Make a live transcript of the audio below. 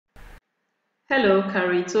Hello,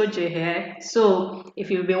 Karitoje here. So, if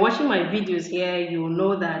you've been watching my videos here, you'll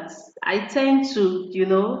know that I tend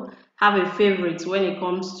to, have a favorite when it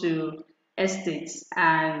comes to estates,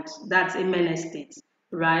 and that's Amen Estates,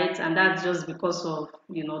 right? And that's just because of,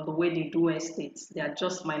 the way they do estates. They are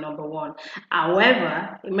just my number one.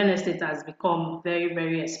 However, Amen Estate has become very,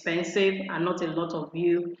 very expensive, and not a lot of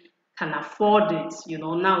you can afford it.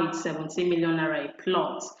 Now it's 17 million naira a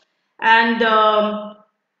plot. And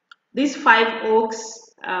these five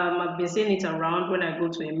oaks, I've been seeing it around when I go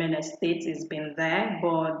to a main estate. It's been there,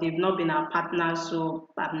 but they've not been our partners, so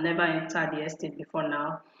I've never entered the estate before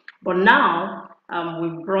now. But now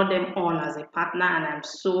we've brought them on as a partner, and I'm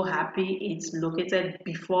so happy. It's located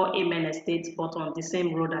before Amen Estate, but on the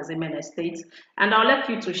same road as Amen Estate. And I'll let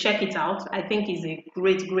you to check it out. I think it's a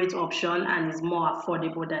great, great option, and it's more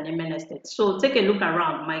affordable than Amen Estate. So take a look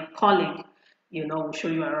around. My colleague, will show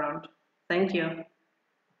you around. Thank you.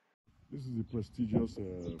 This is the prestigious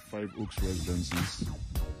Five Oaks Residences,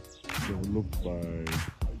 developed by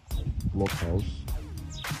Blockhouse.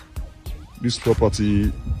 This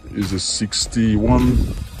property is a 61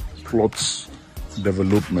 plots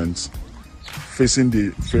development facing the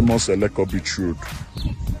famous Eleko Beach Road.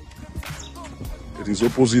 It is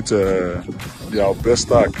opposite the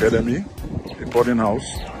Albesta Academy, a boarding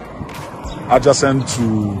house, adjacent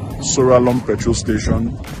to Soralom petrol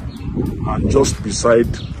station, and just beside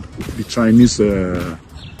the Chinese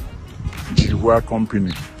Jiwa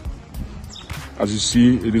company. As you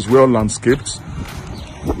see, it is well landscaped.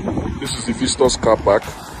 This is the visitors car park.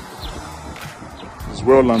 It's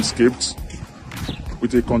well landscaped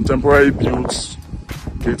with a contemporary built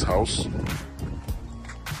gatehouse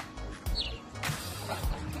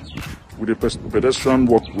with a pedestrian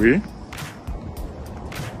walkway.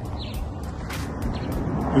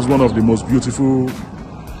 It's one of the most beautiful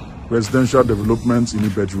residential developments in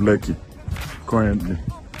Ibeju Lekki currently.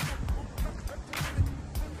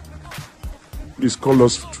 Please call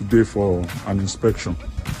us today for an inspection,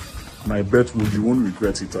 and I bet you won't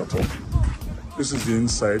regret it at all. This is the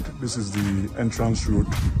inside. This is the entrance road.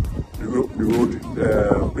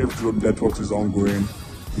 The paved road network is ongoing.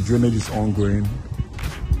 The drainage is ongoing.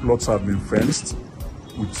 Plots have been fenced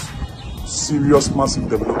with serious massive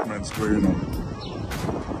developments going on.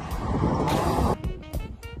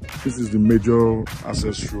 This is the major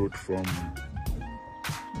access road from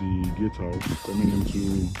the gatehouse coming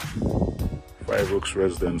into Five Oaks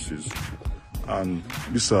Residences, and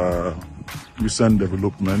these are recent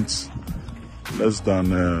developments, less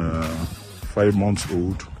than 5 months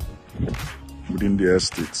old, within the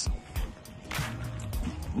estate.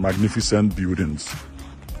 Magnificent buildings.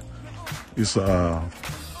 These are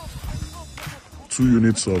 2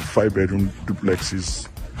 units of 5-bedroom duplexes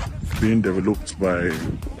being developed by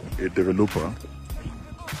a developer.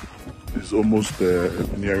 Is almost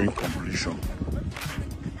nearing completion.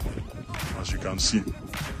 As you can see,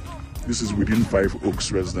 this is within Five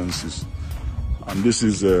Oaks Residences, and this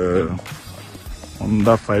is on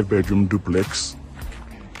that 5-bedroom duplex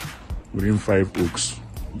within Five Oaks.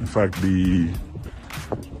 In fact, the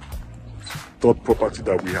third property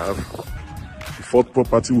that we have, the fourth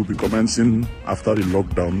property will be commencing after the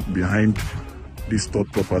lockdown behind this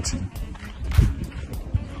third property.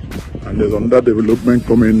 And there's another development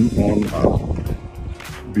coming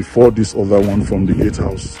on before this other one from the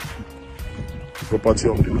gatehouse. The property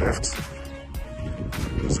on the left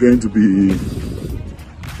is going to be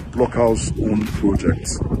Blockhouse owned project,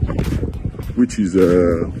 which is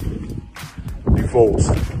the vault.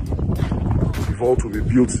 The vault will be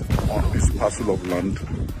built on this parcel of land.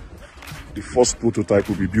 The first prototype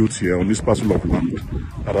will be built here on this parcel of land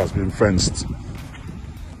that has been fenced.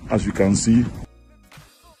 As you can see,